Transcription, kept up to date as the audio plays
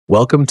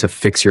Welcome to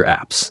Fix Your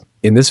Apps.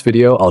 In this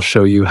video, I'll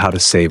show you how to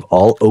save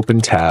all open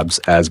tabs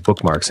as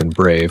bookmarks in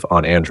Brave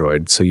on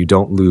Android so you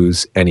don't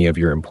lose any of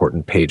your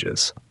important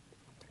pages.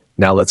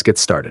 Now let's get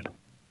started.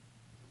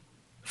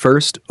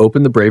 First,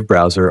 open the Brave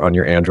browser on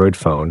your Android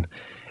phone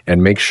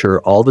and make sure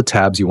all the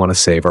tabs you want to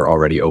save are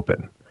already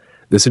open.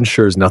 This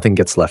ensures nothing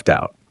gets left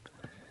out.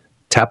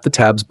 Tap the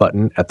Tabs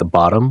button at the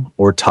bottom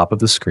or top of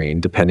the screen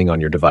depending on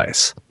your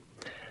device.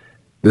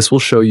 This will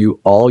show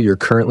you all your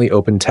currently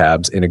open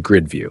tabs in a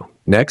grid view.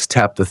 Next,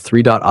 tap the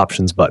three-dot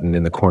options button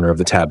in the corner of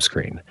the tab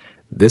screen.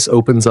 This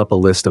opens up a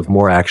list of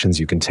more actions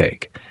you can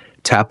take.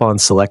 Tap on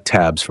Select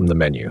Tabs from the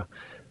menu.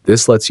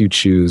 This lets you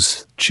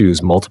choose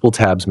multiple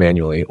tabs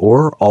manually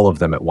or all of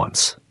them at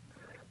once.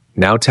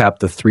 Now tap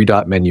the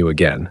three-dot menu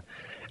again,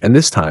 and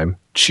this time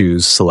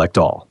choose Select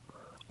All.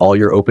 All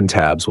your open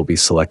tabs will be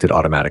selected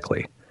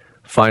automatically.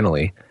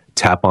 Finally,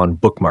 tap on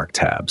Bookmark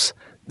tabs.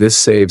 This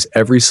saves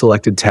every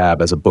selected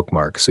tab as a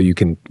bookmark so you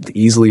can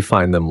easily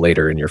find them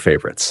later in your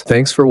favorites.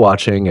 Thanks for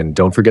watching, and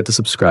don't forget to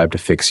subscribe to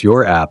Fix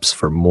Your Apps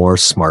for more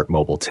smart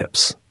mobile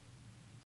tips.